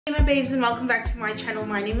Hey my babes, and welcome back to my channel.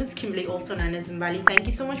 My name is Kimberly, also known as Mbali. Thank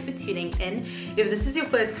you so much for tuning in. If this is your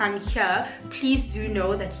first time here, please do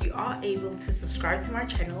know that you are able to subscribe to my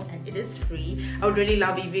channel and it is free. I would really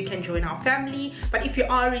love if you can join our family. But if you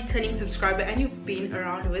are a returning subscriber and you've been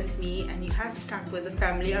around with me and you have stuck with the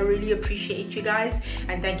family, I really appreciate you guys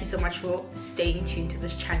and thank you so much for staying tuned to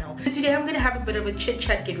this channel. So today I'm going to have a bit of a chit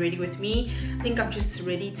chat. Get ready with me. I think I'm just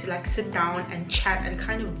ready to like sit down and chat and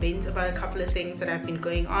kind of vent about a couple of things that have been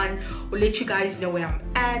going on, or let you guys know where I'm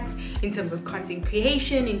at in terms of content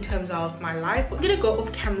creation, in terms of my life. I'm gonna go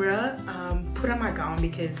off camera, put on my gown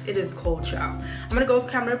because it is cold, child. I'm gonna go off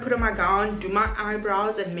camera, put on my gown, do my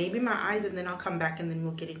eyebrows and maybe my eyes, and then I'll come back and then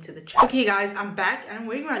we'll get into the chat. Okay guys, I'm back and I'm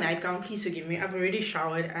wearing my nightgown. Please forgive me. I've already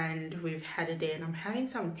showered and we've had a day and I'm having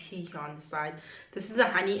some tea here on the side. This is a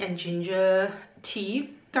honey and ginger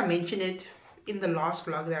tea. I mentioned it in the last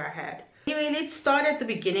vlog that I had. Anyway, let's start at the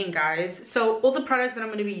beginning, guys. So all the products that I'm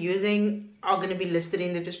going to be using are going to be listed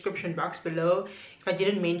in the description box below. If I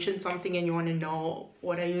didn't mention something and you want to know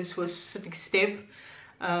what I use for a specific step,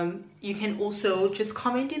 you can also just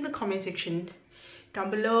comment in the comment section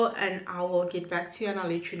down below and I will get back to you and I'll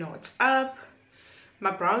let you know what's up.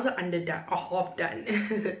 My brows are half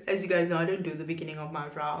done. As you guys know, I don't do the beginning of my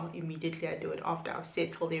brow immediately. I do it after I've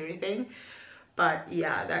settled everything. But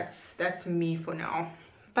yeah, that's me for now.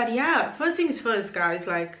 But yeah, first things first, guys,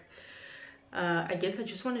 like I guess I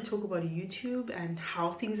just want to talk about YouTube and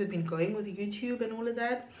how things have been going with YouTube and all of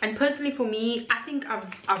that. And personally for me, I think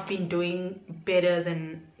I've been doing better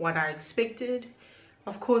than what I expected.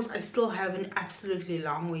 Of course, I still have an absolutely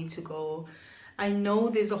long way to go. I know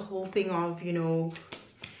there's a whole thing of, you know,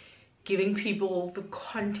 giving people the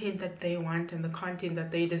content that they want and the content that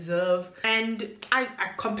they deserve, and I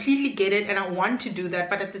completely get it and I want to do that,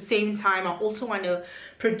 but at the same time I also want to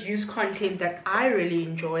produce content that I really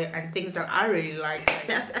enjoy and things that I really like.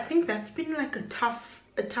 I think that's been like a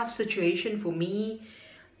tough situation for me,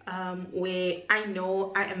 where I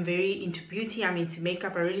know I am very into beauty, I'm into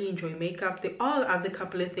makeup, I really enjoy makeup. There are other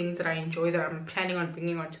couple of things that I enjoy that I'm planning on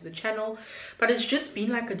bringing onto the channel, but it's just been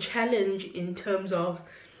like a challenge in terms of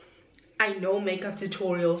I know makeup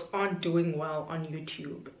tutorials aren't doing well on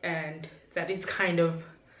YouTube, and that is kind of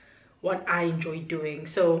what I enjoy doing.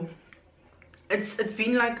 So it's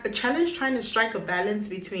been like a challenge trying to strike a balance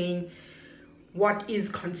between what is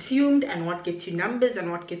consumed and what gets you numbers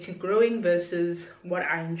and what gets you growing versus what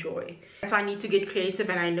I enjoy. So I need to get creative,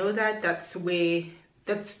 and I know that that's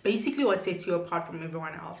basically what sets you apart from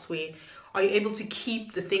everyone else. Where are you able to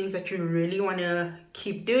keep the things that you really want to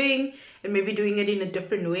keep doing and maybe doing it in a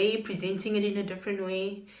different way, presenting it in a different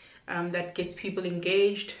way that gets people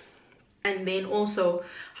engaged? And then also,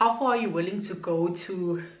 how far are you willing to go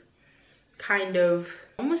to kind of,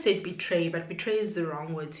 I almost said betray, but betray is the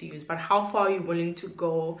wrong word to use, but how far are you willing to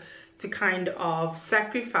go to kind of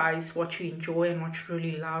sacrifice what you enjoy and what you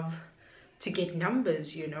really love to get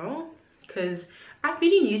numbers, you know? Because I've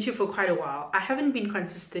been in YouTube for quite a while. I haven't been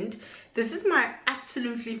consistent. This is my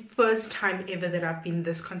absolutely first time ever that I've been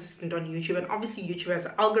this consistent on YouTube, and obviously YouTube has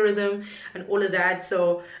an algorithm and all of that,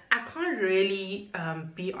 so I can't really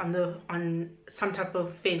be on some type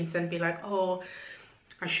of fence and be like, oh,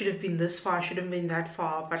 I should have been this far, I should have been that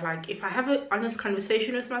far. But like, if I have an honest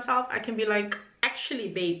conversation with myself, I can be like, actually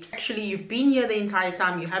babes, actually you've been here the entire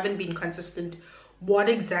time, you haven't been consistent. What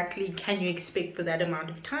exactly can you expect for that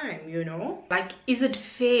amount of time, you know? Like, is it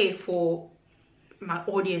fair for my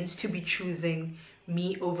audience to be choosing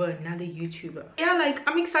me over another YouTuber? Yeah, like,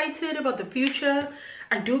 I'm excited about the future.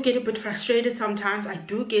 I do get a bit frustrated sometimes. I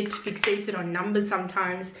do get fixated on numbers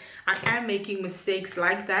sometimes. I am making mistakes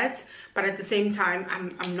like that, but at the same time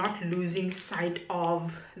I'm not losing sight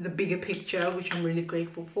of the bigger picture, which I'm really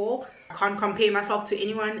grateful for. I can't compare myself to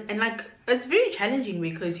anyone, and like, it's very challenging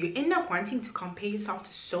because you end up wanting to compare yourself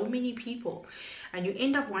to so many people, and you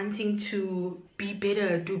end up wanting to be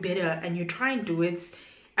better, do better, and you try and do it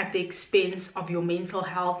at the expense of your mental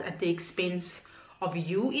health, at the expense of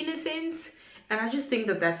you in a sense. And I just think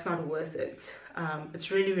that that's not worth it.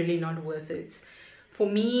 It's really not worth it. For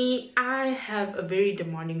me, I have a very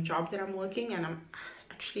demanding job that I'm working, and I'm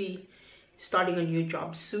actually starting a new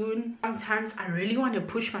job soon. Sometimes I really want to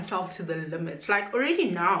push myself to the limits. Like, already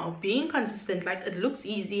now, being consistent, like, it looks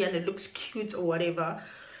easy and it looks cute or whatever,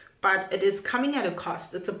 but it is coming at a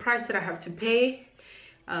cost. It's a price that I have to pay.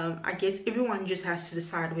 I guess everyone just has to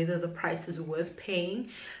decide whether the price is worth paying.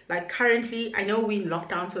 Like, currently, I know we're in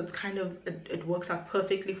lockdown, so it's kind of, it works out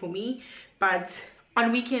perfectly for me. But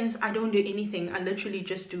on weekends, I don't do anything. I literally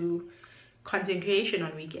just do content creation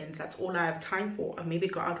on weekends. That's all I have time for. I maybe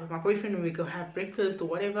go out with my boyfriend and we go have breakfast or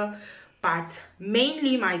whatever. But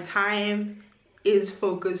mainly my time is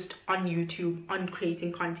focused on YouTube, on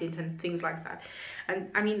creating content and things like that. And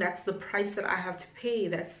I mean, that's the price that I have to pay,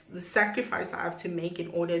 that's the sacrifice I have to make in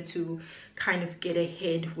order to kind of get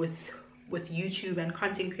ahead with YouTube and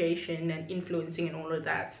content creation and influencing and all of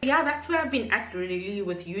that. Yeah, that's where I've been at really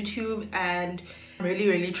with YouTube, and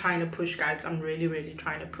really trying to push, guys. I'm really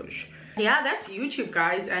trying to push. Yeah, that's YouTube,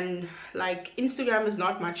 guys. And like Instagram is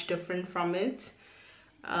not much different from it.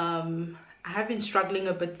 I have been struggling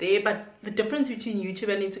a bit there, but the difference between YouTube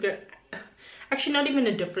and Instagram, actually not even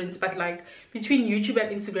a difference, but like between YouTube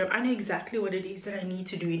and Instagram, I know exactly what it is that I need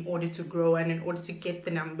to do in order to grow and in order to get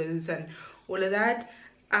the numbers and all of that.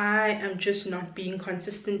 I am just not being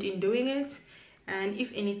consistent in doing it, and if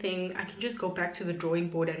anything, I can just go back to the drawing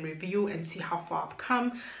board and review and see how far I've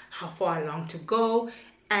come, how far along to go,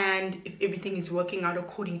 and if everything is working out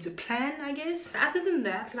according to plan, I guess. Other than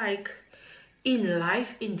that, like in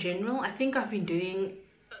life in general, I think I've been doing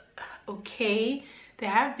okay. There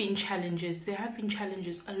have been challenges,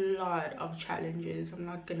 a lot of challenges, I'm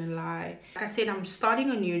not gonna lie. Like I said, I'm starting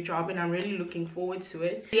a new job and I'm really looking forward to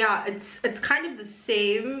it. Yeah, it's kind of the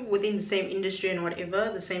same, within the same industry and whatever,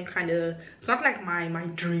 the same kind of, it's not like my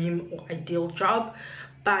dream or ideal job,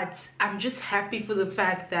 but I'm just happy for the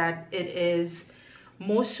fact that it is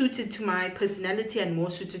more suited to my personality and more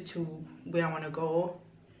suited to where I want to go.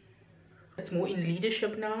 It's more in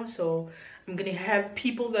leadership now, so I'm gonna have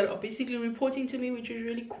people that are basically reporting to me, which is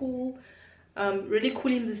really cool. Really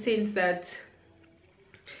cool in the sense that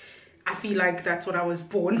I feel like that's what I was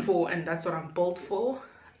born for and that's what I'm built for.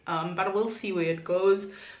 But we'll see where it goes.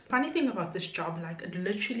 Funny thing about this job, like it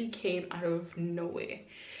literally came out of nowhere.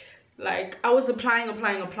 Like I was applying,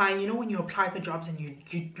 you know when you apply for jobs and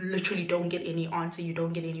you literally don't get any answer, you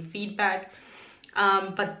don't get any feedback.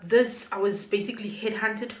 But this, I was basically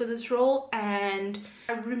headhunted for this role, and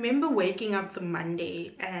I remember waking up the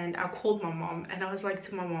Monday and I called my mom and I was like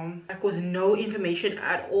to my mom, like with no information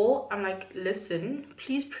at all, I'm like, listen,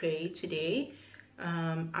 please pray today.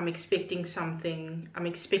 I'm expecting something. I'm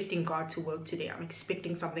expecting God to work today. I'm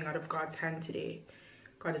expecting something out of God's hand today.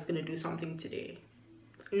 God is gonna do something today.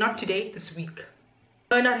 Not today, this week.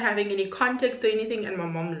 We're not having any context or anything, and my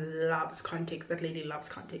mom loves context. That lady loves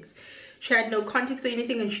context. She had no context or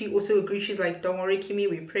anything, and she also agreed. She's like, don't worry, Kimmy,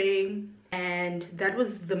 we're praying. And that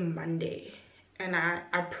was the Monday, and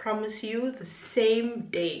I promise you, the same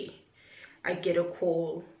day I get a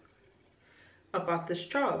call about this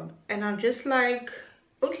job, and I'm just like,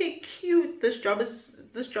 okay, cute, this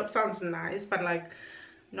job sounds nice, but like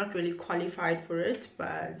not really qualified for it,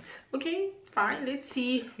 but okay, fine, let's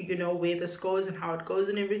see, you know, where this goes and how it goes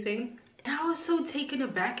and everything. And I was so taken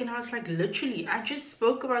aback, and I was like, literally, I just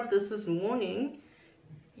spoke about this morning.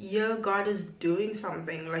 Yeah, God is doing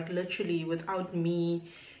something, like literally without me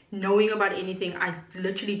knowing about anything. I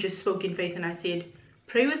literally just spoke in faith and I said,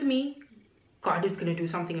 pray with me, God is gonna do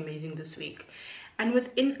something amazing this week. And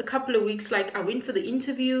within a couple of weeks, like I went for the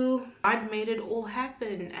interview, God made it all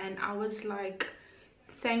happen, and I was like,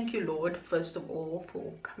 thank you, Lord, first of all,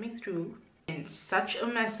 for coming through in such a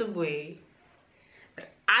massive way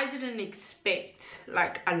that I didn't expect.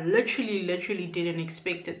 Like I literally didn't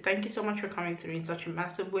expect it. Thank you so much for coming through in such a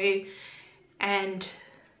massive way, and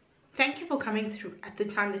thank you for coming through at the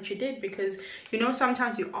time that you did, because you know,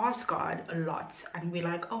 sometimes you ask God a lot and we're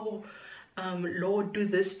like, oh Lord, do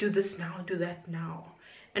this now, do that now.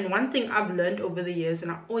 And one thing I've learned over the years, and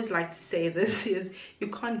I always like to say this, is you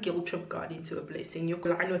can't guilt trip God into a blessing. You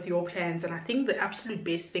align with your plans. And I think the absolute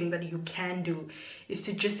best thing that you can do is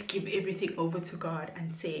to just give everything over to God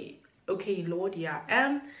and say, okay, Lord, here I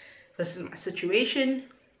am. This is my situation.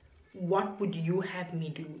 What would you have me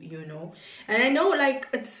do, you know? And I know, like,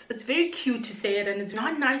 it's very cute to say it, and it's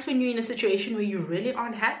not nice when you're in a situation where you really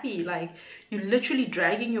aren't happy. Like, you're literally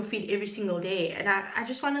dragging your feet every single day. And I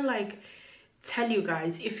just want to, like, tell you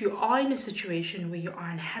guys, if you are in a situation where you are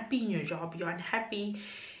unhappy in your job, you're unhappy,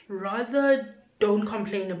 rather don't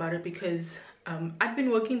complain about it, because I've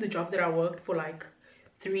been working the job that I worked for like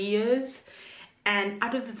 3 years, and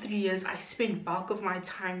out of the 3 years I spent bulk of my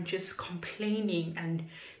time just complaining and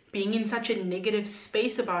being in such a negative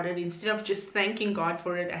space about it, instead of just thanking God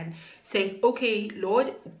for it and saying, okay,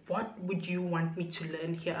 Lord, what would you want me to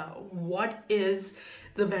learn here? What is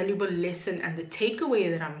the valuable lesson and the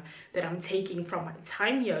takeaway that I'm taking from my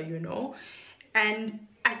time here, you know? And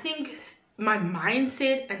I think my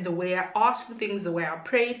mindset and the way I asked for things, the way I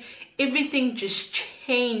prayed, everything just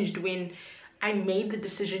changed when I made the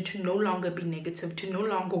decision to no longer be negative, to no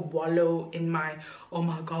longer wallow in my, oh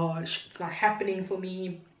my gosh, it's not happening for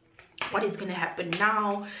me. What is gonna happen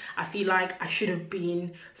now? I feel like I should have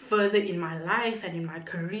been further in my life and in my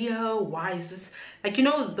career. Why is this, like, you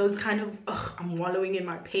know, those kind of I'm wallowing in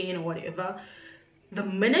my pain or whatever. The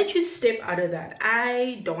minute you step out of that,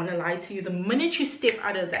 I don't want to lie to you, the minute you step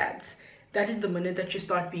out of that, that is the minute that you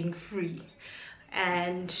start being free.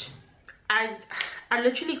 And I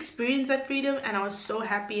literally experienced that freedom, and I was so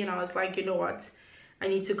happy, and I was like, you know what, I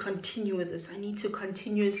need to continue with this. I need to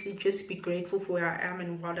continuously just be grateful for where I am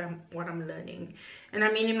and what I'm learning. And I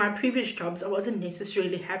mean, in my previous jobs, I wasn't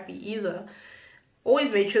necessarily happy either. Always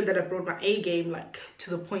made sure that I brought my A game, like to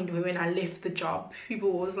the point where when I left the job,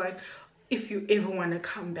 people was like, if you ever want to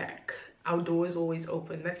come back, our door is always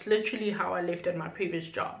open. That's literally how I left at my previous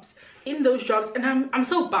jobs. In those jobs, and I'm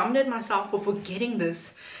so bummed at myself for forgetting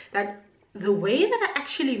this, that the way that I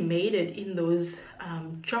actually made it in those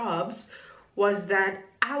jobs was that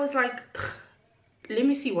I was like, let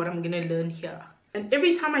me see what I'm gonna learn here. And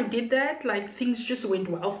every time I did that, like, things just went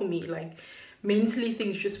well for me. Like, mentally,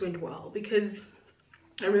 things just went well. Because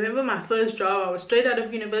I remember my first job, I was straight out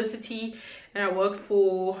of university, and I worked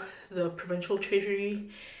for the provincial treasury,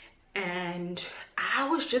 and I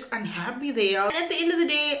was just unhappy there. And at the end of the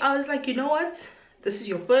day, I was like, you know what, this is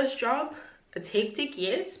your first job. It's hectic,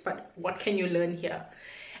 yes, but what can you learn here?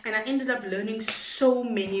 And I ended up learning so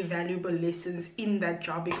many valuable lessons in that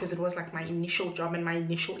job, because it was like my initial job and my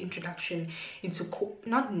initial introduction into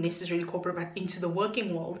not necessarily corporate, but into the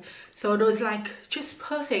working world. So it was like just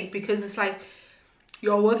perfect, because it's like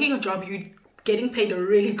you're working a job, you're getting paid a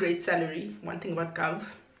really great salary. One thing about Gov,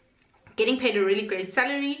 getting paid a really great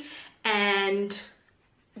salary, and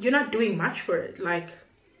you're not doing much for it. Like,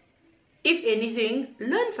 if anything,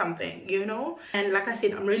 learn something, you know. And like I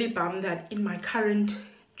said, I'm really bummed that in my current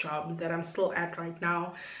job that I'm still at right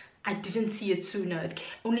now, I didn't see it sooner. It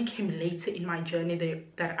only came later in my journey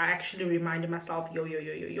that I actually reminded myself, yo,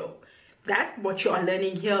 that what you are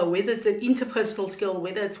learning here, whether it's an interpersonal skill,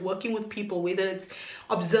 whether it's working with people, whether it's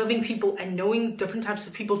observing people and knowing different types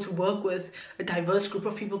of people to work with, a diverse group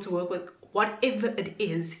of people to work with, whatever it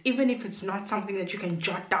is, even if it's not something that you can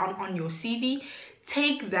jot down on your CV,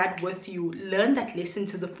 take that with you, learn that lesson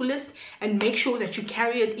to the fullest, and make sure that you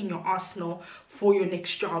carry it in your arsenal for your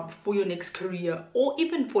next job, for your next career, or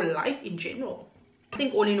even for life in general. I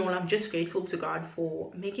think all in all, I'm just grateful to God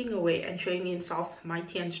for making a way and showing himself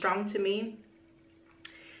mighty and strong to me.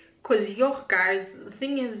 Because, yo, guys, the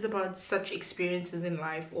thing is about such experiences in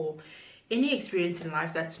life, or any experience in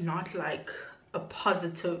life that's not like a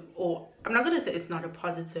positive, or I'm not gonna say it's not a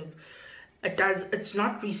positive, it's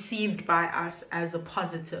not received by us as a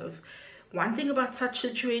positive. One thing about such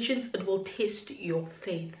situations, it will test your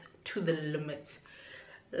faith to the limit.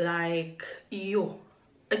 Like, yo,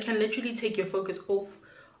 it can literally take your focus off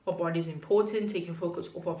of what is important, take your focus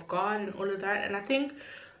off of God and all of that. And I think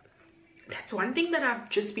that's one thing that I've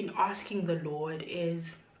just been asking the Lord,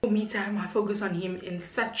 is for me to have my focus on him in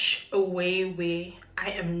such a way where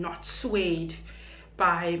I am not swayed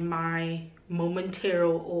by my momentary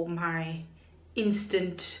or my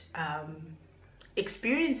instant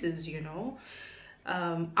experiences, you know.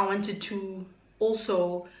 I wanted to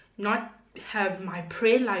also not have my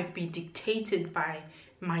prayer life be dictated by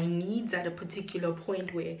my needs at a particular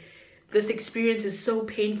point, where this experience is so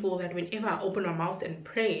painful that whenever I open my mouth and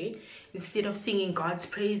pray, instead of singing God's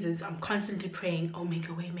praises, I'm constantly praying, oh, make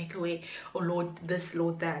a way, oh Lord this,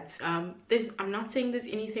 Lord that. I'm not saying there's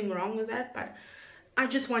anything wrong with that, but I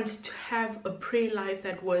just wanted to have a prayer life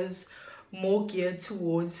that was more geared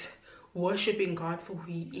towards worshiping God for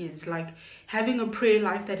who he is, like having a prayer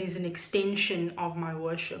life that is an extension of my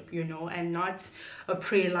worship, you know, and not a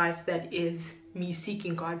prayer life that is me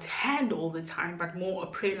seeking God's hand all the time, but more a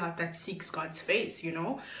prayer life that seeks God's face, you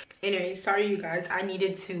know. Anyway, sorry you guys, I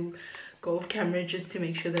needed to go off camera just to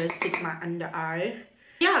make sure that I stick my under eye.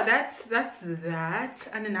 Yeah, that's that.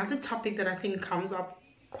 And another topic that I think comes up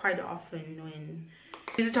quite often when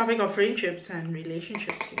is the topic of friendships and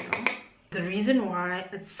relationships, you know. The reason why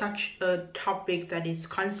it's such a topic that is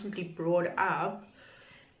constantly brought up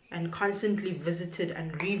and constantly visited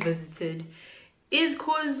and revisited is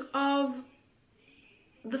because of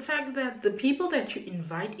the fact that the people that you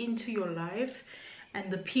invite into your life and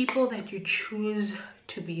the people that you choose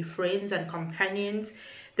to be friends and companions,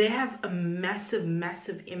 they have a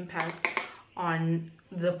massive impact on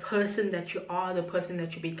the person that you are, the person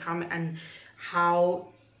that you become, and how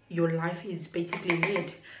your life is basically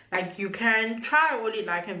led. Like, you can try all you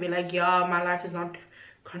like and be like, yeah, my life is not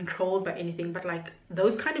controlled by anything, but like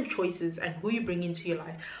those kind of choices and who you bring into your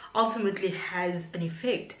life ultimately has an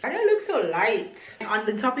effect. I don't look so light. On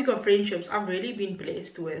the topic of friendships, I've really been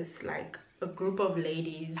blessed with like a group of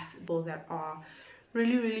ladies, people that are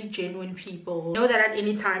really genuine people. Know that at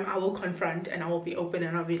any time I will confront and I will be open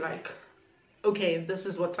and I'll be like, okay, this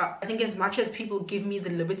is what's up. I think as much as people give me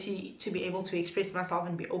the liberty to be able to express myself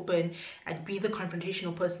and be open and be the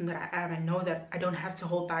confrontational person that I am, and know that I don't have to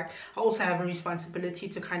hold back, I also have a responsibility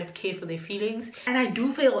to kind of care for their feelings. And I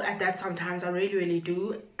do fail at that sometimes, I really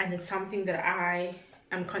do, and it's something that I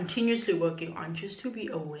am continuously working on, just to be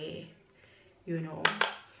aware, you know.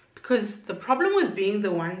 Because the problem with being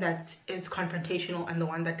the one that is confrontational and the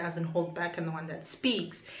one that doesn't hold back and the one that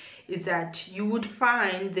speaks is that you would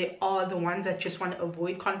find they are the ones that just want to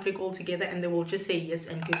avoid conflict altogether, and they will just say yes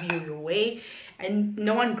and give you your way, and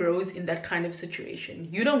no one grows in that kind of situation.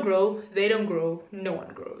 You don't grow, they don't grow, no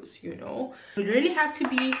one grows, you know. You really have to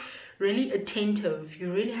be really attentive.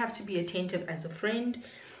 You really have to be attentive as a friend,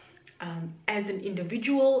 as an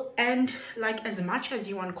individual, and like as much as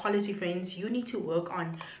you want quality friends, you need to work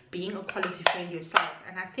on being a quality friend yourself.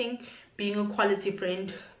 And I think being a quality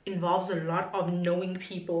friend involves a lot of knowing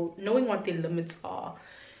people, knowing what their limits are,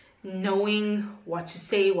 knowing what to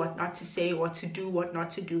say, what not to say, what to do, what not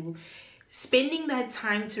to do, spending that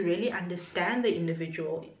time to really understand the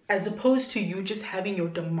individual, as opposed to you just having your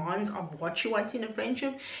demands of what you want in a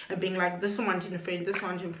friendship and being like, this I want in a friend, this I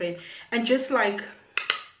want in a friend, and just like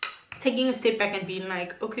taking a step back and being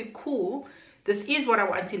like, okay, cool, this is what I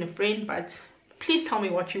want in a friend, but please tell me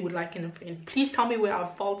what you would like in a friend. Please tell me where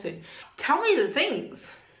I've faltered. Tell me the things.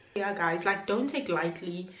 Yeah, guys, like, don't take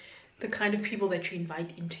lightly the kind of people that you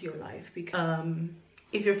invite into your life, because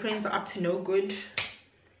if your friends are up to no good,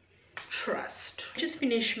 trust. Just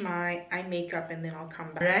finish my eye makeup and then I'll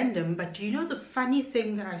come back. Random, but do you know the funny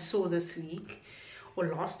thing that I saw this week or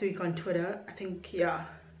last week on Twitter? I think, yeah,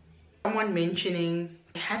 someone mentioning,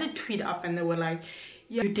 I had a tweet up and they were like,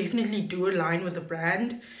 yeah, you definitely do align with the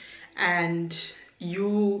brand, and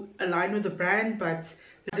you align with the brand, but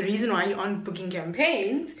the reason why you aren't booking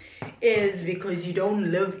campaigns is because you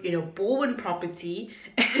don't live in a Bowen property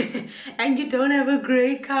and you don't have a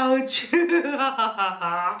grey couch.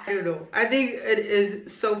 I don't know, I think it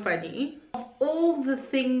is so funny. Of all the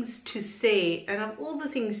things to say and of all the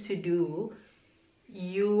things to do,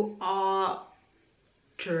 you are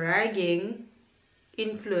dragging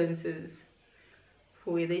influencers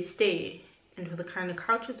for where they stay and for the kind of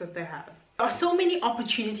couches that they have. There are so many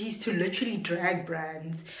opportunities to literally drag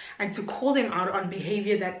brands and to call them out on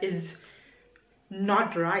behavior that is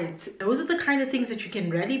not right. Those are the kind of things that you can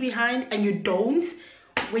rally behind, and you don't.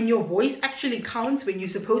 When your voice actually counts, when you're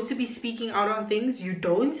supposed to be speaking out on things, you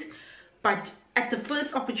don't. But at the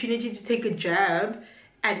first opportunity to take a jab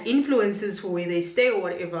at influencers for where they stay or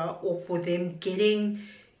whatever, or for them getting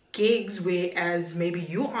gigs whereas maybe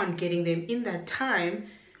you aren't getting them in that time,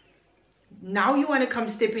 now you want to come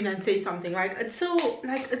step in and say something. Like, it's so,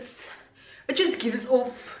 like, it just gives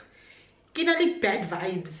off, you know, like bad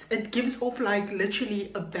vibes. It gives off like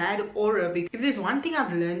literally a bad aura. Because if there's one thing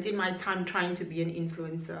I've learned in my time trying to be an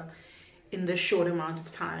influencer in this short amount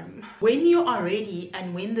of time, when you are ready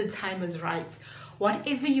and when the time is right,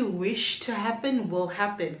 whatever you wish to happen will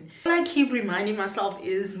happen. What I keep reminding myself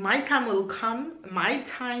is my time will come, my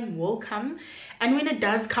time will come, and when it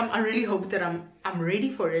does come, I really hope that I'm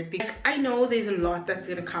ready for it. Because I know there's a lot that's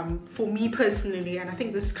gonna come for me personally, and I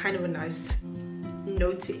think this is kind of a nice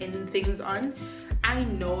note to end things on. I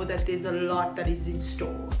know that there's a lot that is in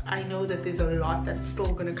store. I know that there's a lot that's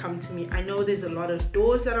still going to come to me. I know there's a lot of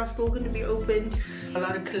doors that are still going to be opened, a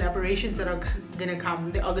lot of collaborations that are going to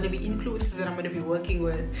come. There are going to be influencers that I'm going to be working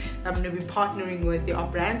with, that I'm going to be partnering with. There are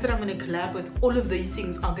brands that I'm going to collab with. All of these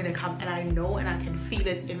things are going to come, and I know, and I can feel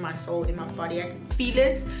it in my soul, in my body. I can feel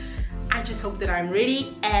it. I just hope that I'm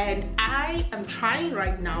ready, and I am trying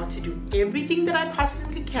right now to do everything that I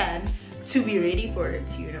possibly can to be ready for it,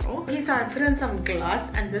 you know. Okay, so I put on some gloss,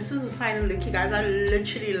 and this is the final look, you guys. I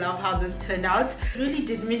literally love how this turned out. It really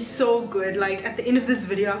did me so good. Like, at the end of this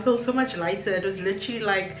video, I feel so much lighter. It was literally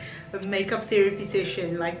like a makeup therapy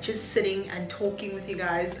session, like just sitting and talking with you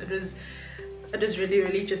guys. It was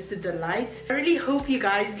really just a delight. I really hope you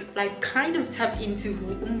guys like kind of tap into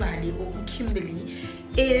who Mbali or who Kimberly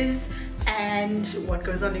is, and what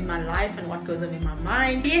goes on in my life and what goes on in my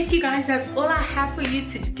mind. Yes, you guys, that's all I have for you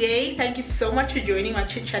today. Thank you so much for joining my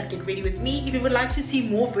chit chat get ready with me. If you would like to see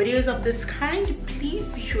more videos of this kind, please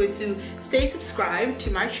be sure to stay subscribed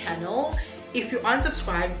to my channel. If you aren't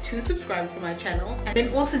subscribed, to subscribe to my channel, and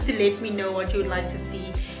then also to let me know what you would like to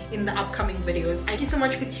see in the upcoming videos. Thank you so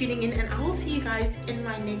much for tuning in, and I will see you guys in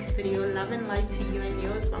my next video. Love and light to you and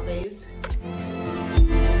yours, my babes.